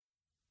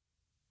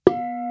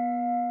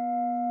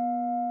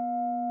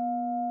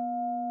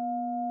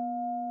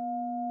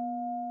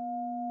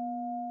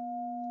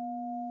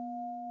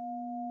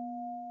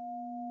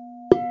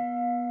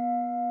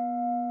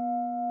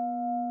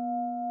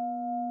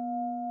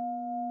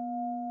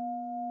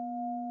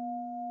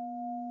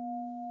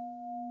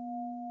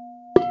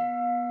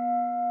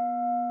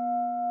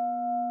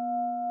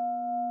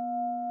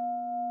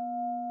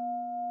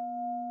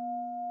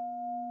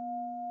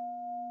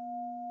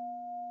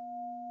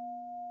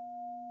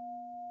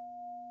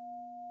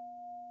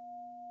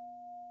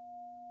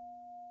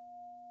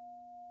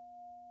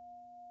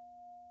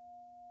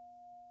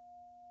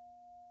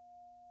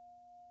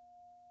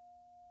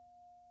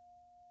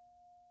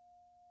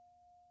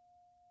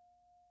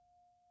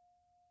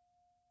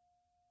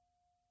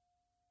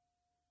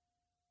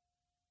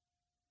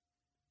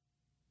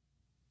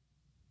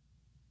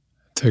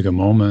Take a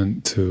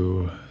moment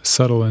to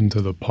settle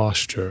into the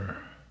posture.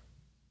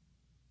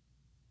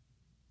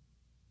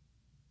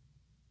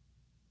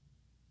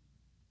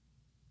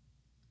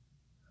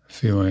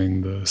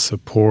 Feeling the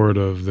support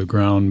of the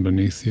ground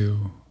beneath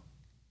you.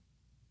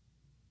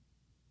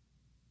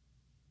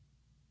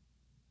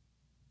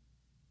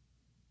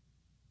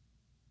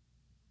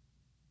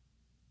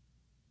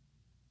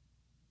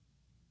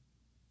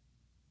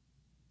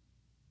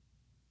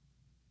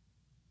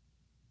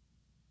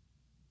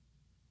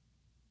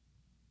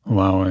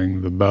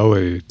 Allowing the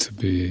belly to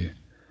be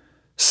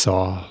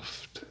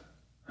soft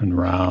and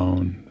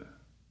round.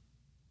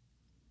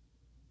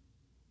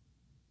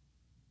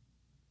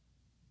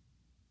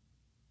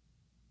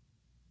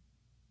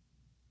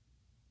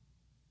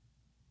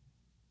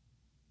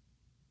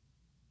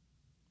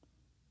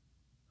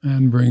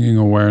 And bringing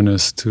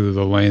awareness to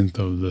the length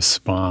of the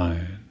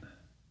spine.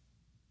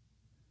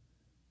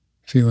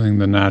 Feeling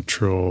the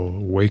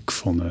natural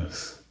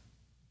wakefulness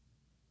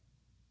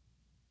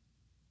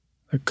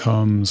that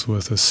comes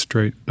with a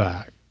straight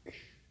back.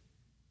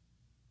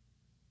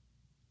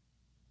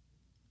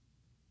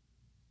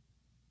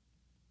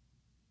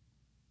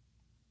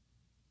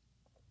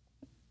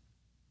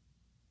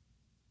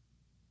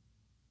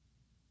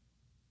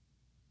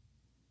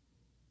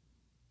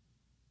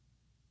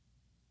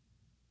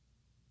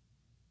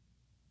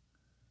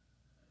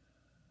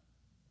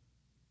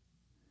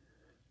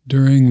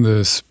 During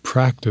this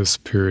practice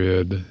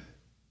period,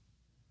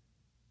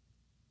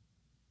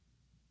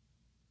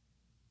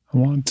 I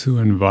want to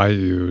invite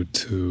you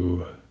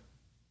to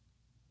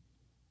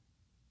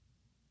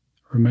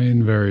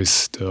remain very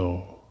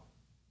still.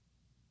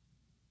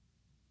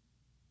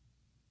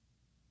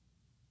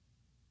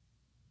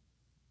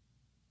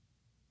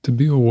 To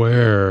be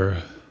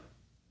aware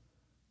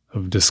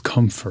of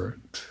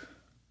discomfort,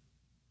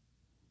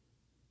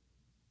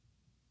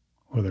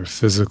 whether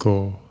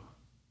physical,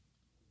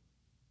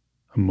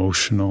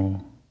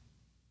 emotional,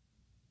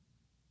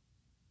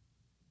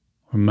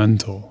 or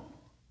mental.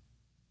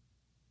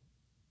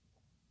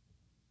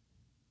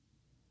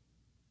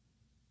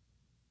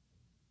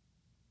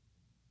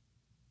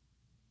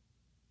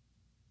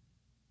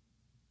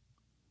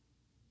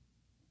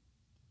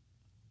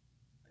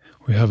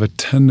 We have a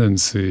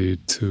tendency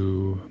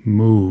to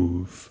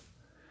move,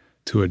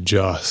 to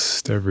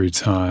adjust every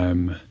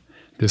time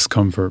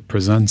discomfort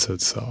presents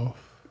itself.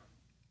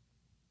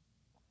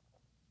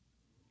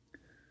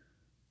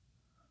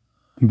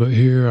 But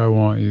here I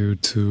want you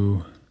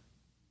to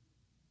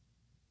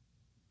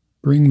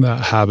bring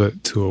that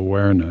habit to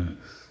awareness.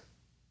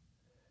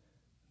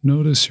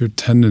 Notice your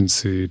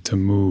tendency to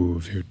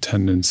move, your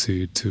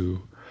tendency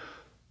to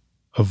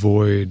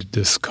avoid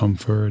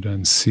discomfort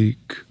and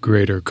seek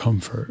greater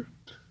comfort.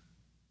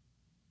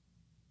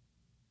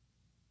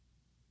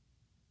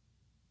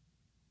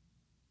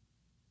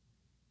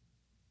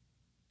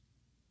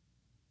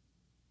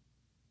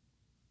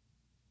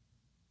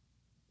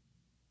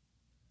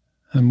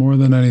 And more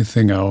than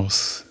anything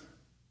else,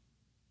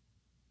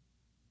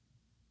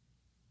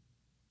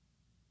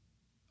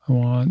 I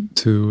want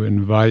to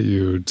invite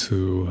you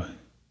to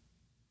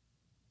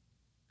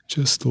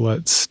just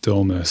let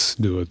stillness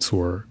do its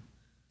work.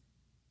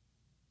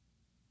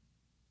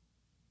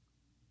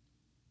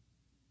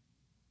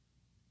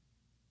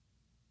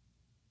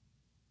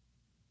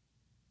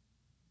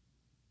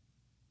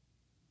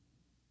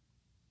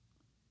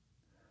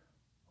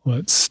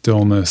 Let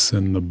stillness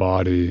in the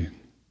body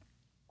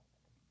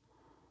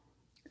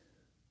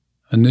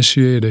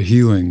initiate a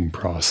healing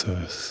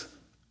process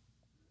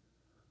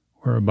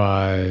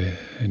whereby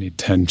any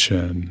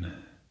tension,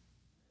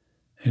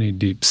 any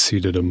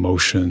deep-seated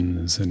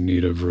emotions in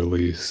need of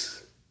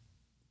release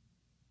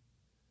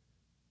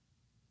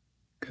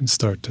can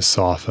start to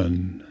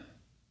soften,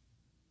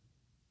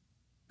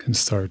 can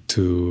start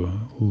to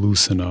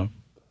loosen up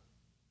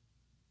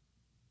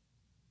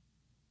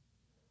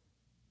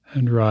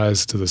and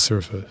rise to the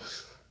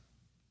surface.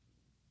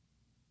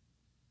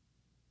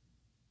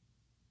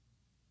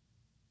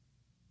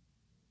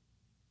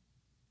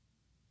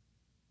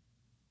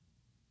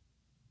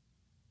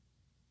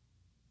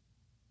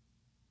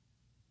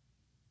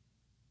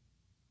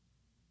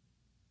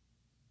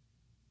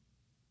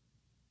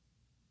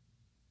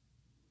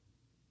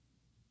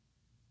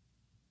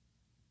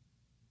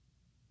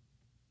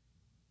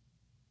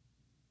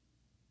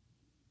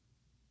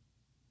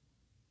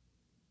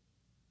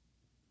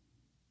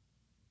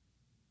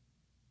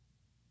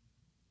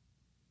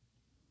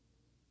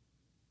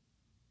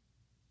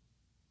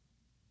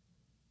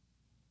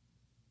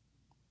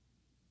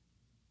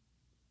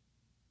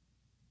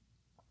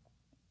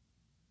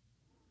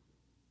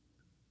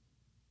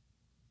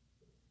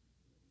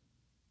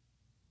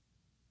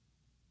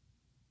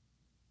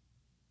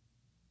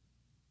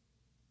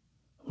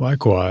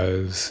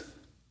 Likewise,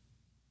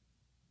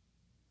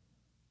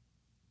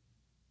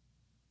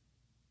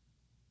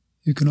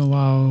 you can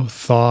allow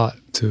thought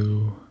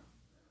to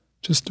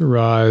just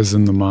arise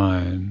in the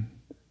mind,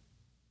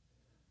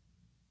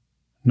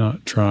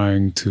 not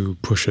trying to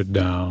push it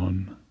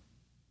down,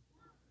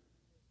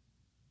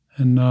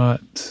 and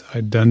not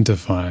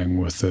identifying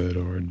with it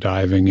or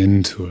diving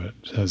into it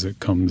as it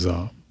comes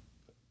up.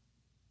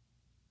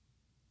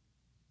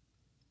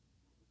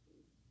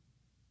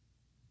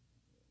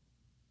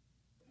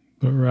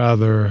 But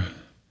rather,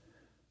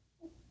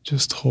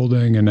 just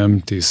holding an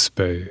empty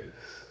space.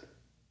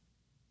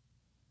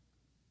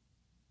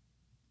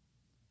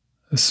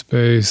 A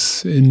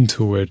space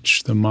into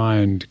which the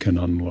mind can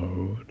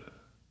unload.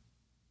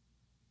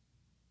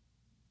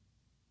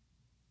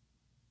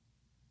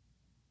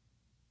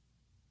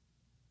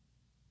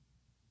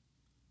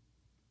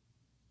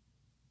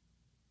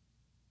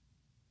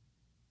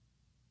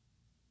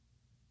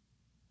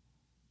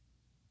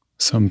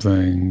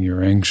 Something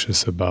you're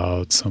anxious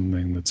about,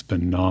 something that's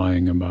been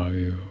gnawing about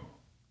you,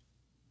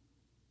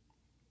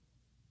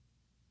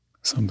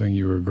 something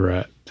you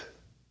regret.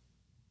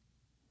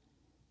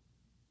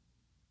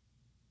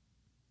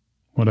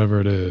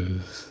 Whatever it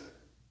is,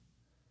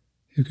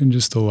 you can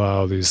just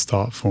allow these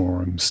thought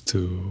forms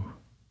to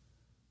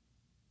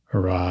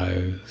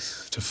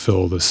arise, to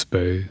fill the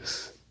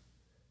space,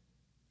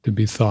 to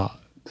be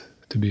thought,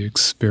 to be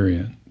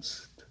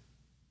experienced.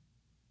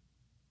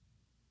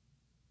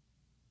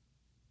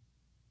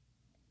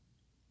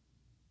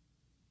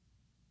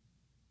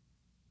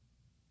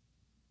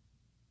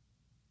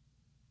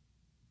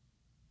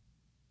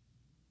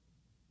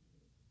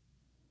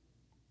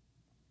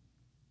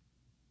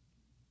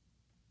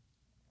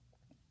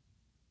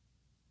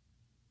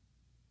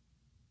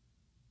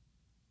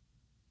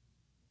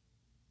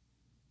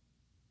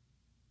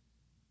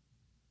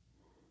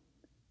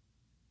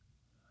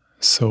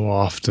 So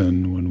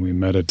often when we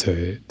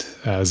meditate,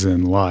 as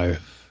in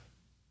life,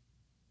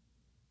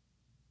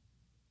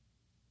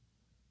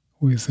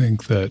 we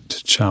think that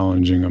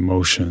challenging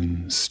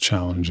emotions,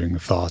 challenging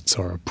thoughts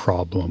are a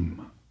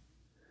problem,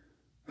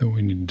 that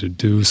we need to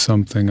do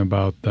something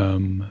about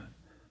them,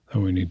 that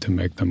we need to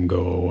make them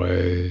go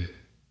away.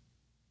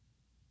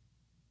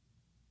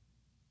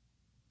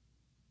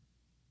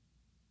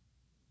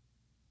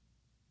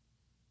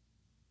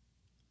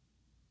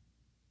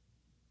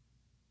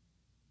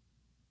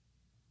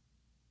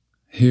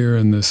 Here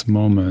in this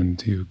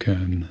moment, you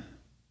can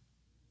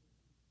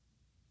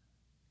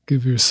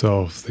give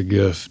yourself the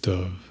gift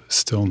of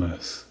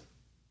stillness.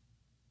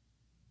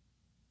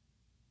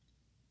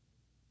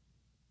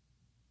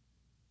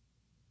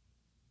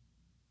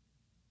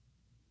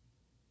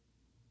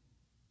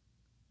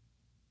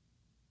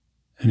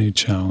 Any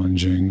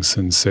challenging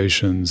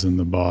sensations in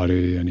the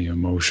body, any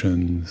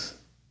emotions,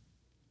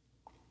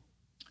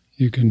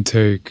 you can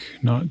take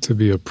not to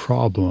be a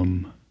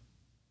problem,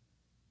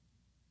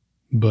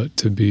 but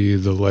to be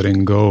the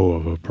letting go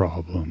of a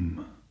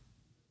problem,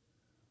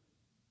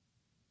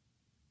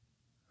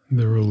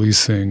 the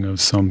releasing of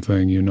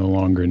something you no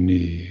longer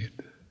need.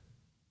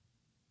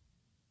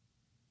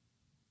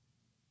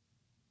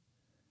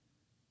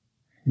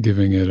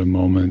 Giving it a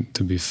moment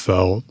to be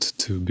felt,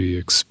 to be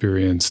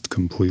experienced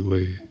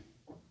completely,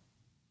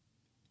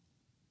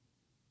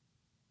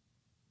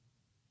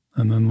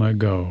 and then let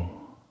go.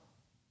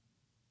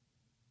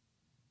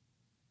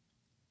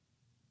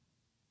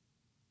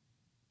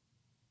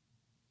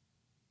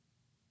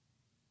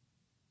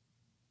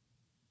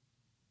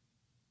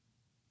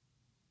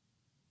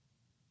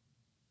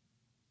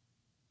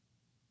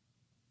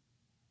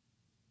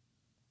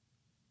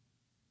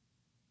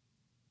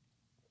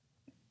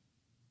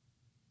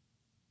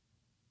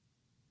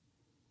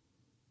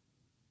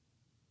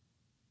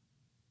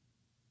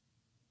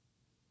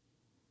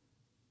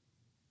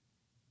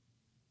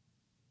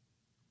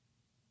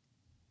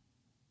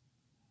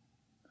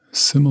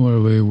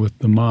 Similarly with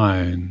the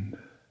mind,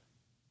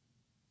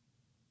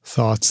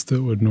 thoughts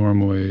that would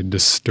normally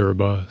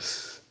disturb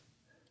us,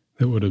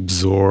 that would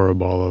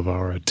absorb all of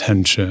our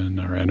attention,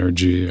 our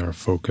energy, our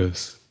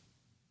focus.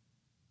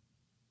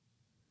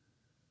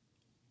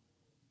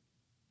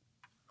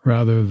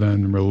 Rather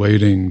than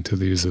relating to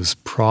these as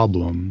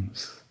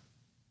problems,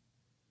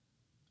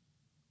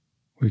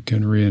 we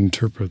can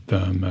reinterpret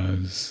them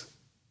as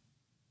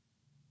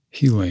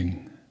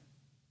healing.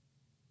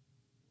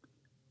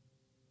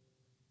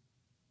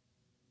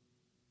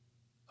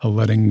 A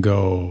letting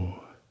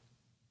go,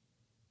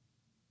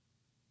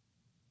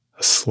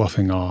 a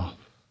sloughing off.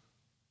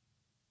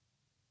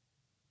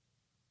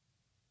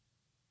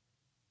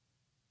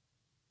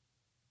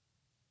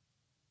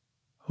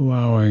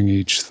 Allowing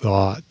each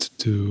thought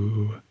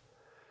to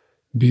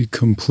be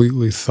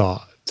completely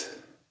thought,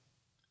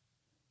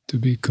 to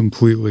be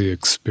completely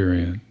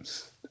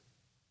experienced.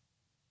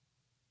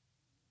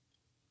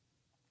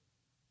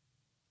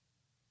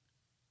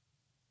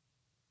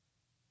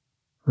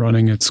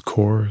 Running its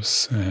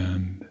course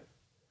and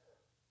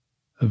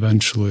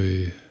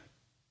eventually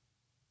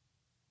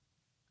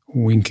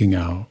winking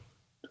out,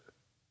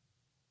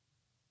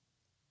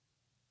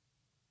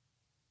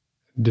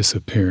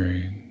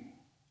 disappearing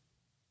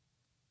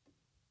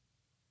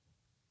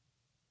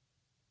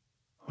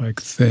like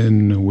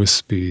thin,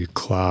 wispy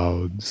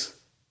clouds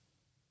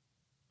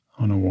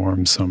on a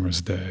warm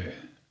summer's day.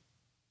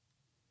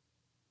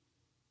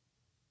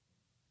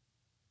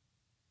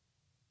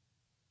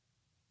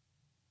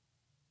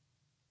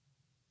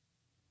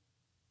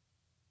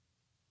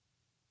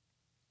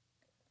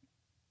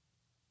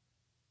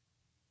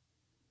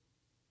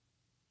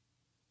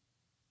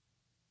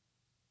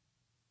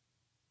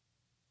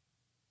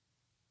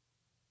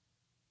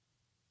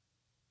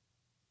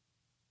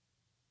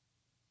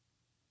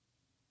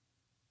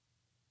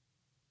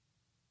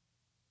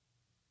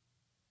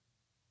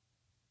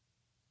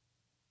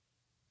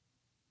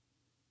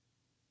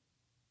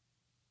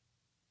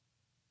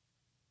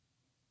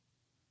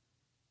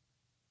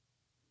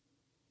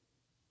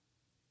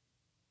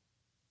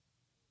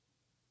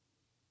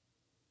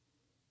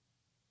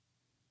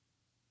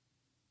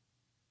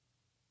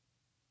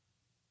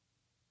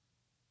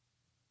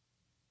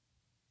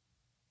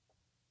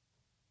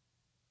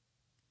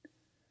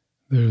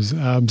 There's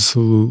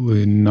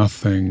absolutely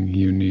nothing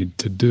you need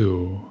to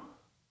do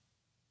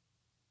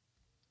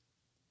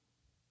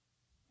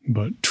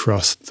but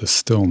trust the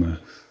stillness.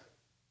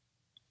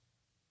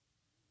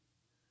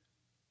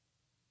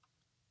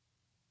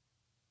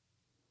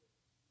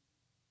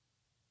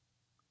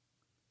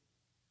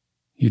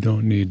 You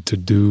don't need to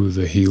do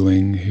the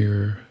healing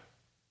here.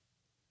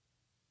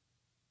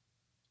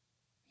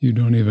 You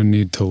don't even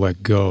need to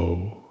let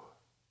go.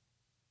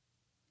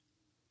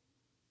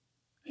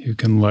 You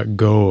can let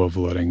go of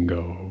letting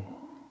go.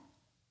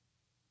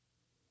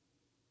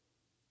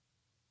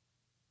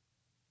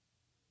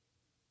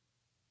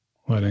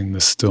 Letting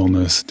the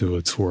stillness do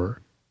its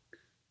work.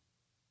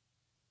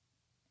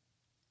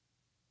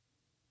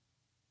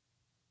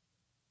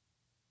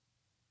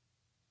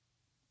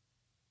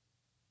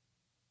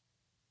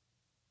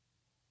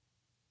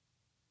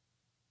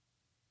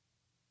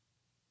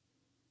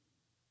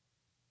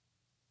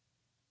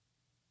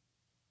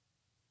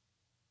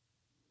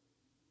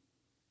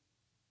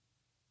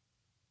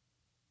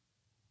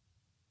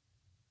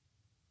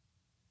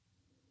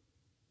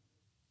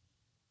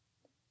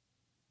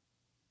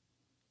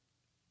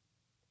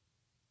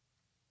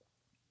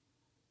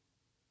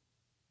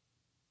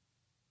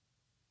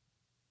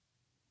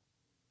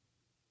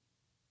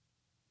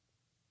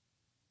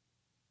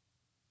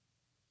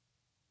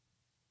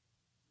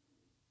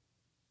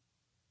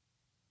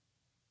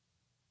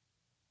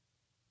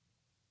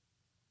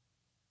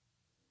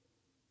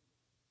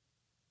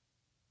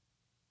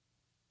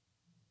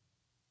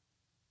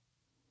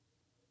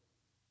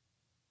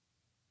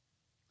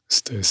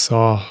 Stay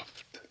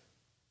soft.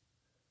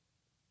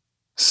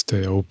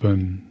 Stay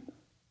open.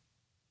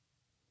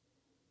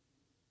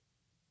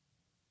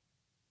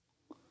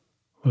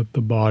 Let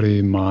the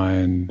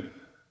body-mind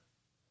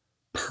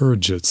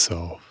purge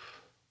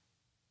itself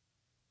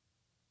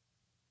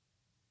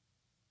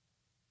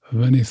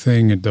of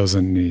anything it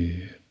doesn't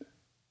need.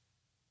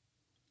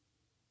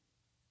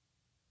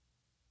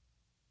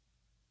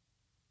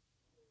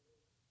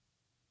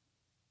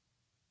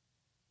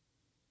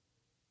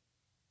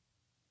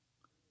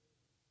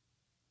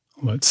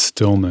 Let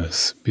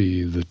stillness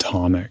be the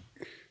tonic,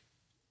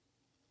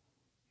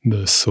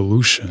 the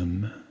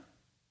solution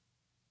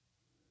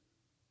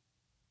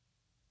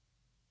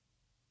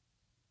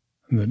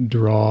that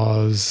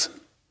draws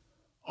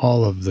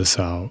all of this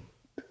out.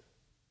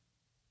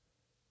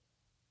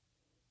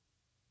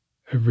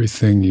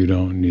 Everything you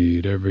don't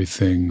need,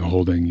 everything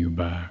holding you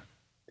back.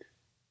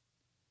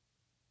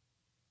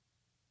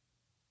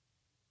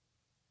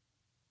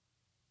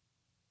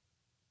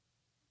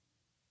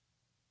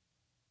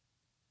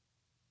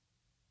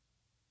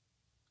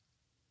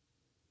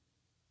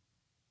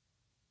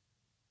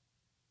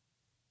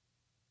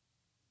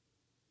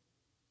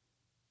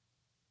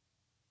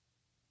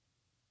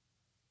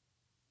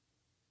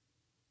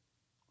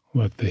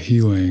 Let the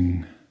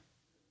healing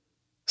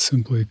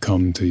simply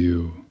come to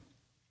you.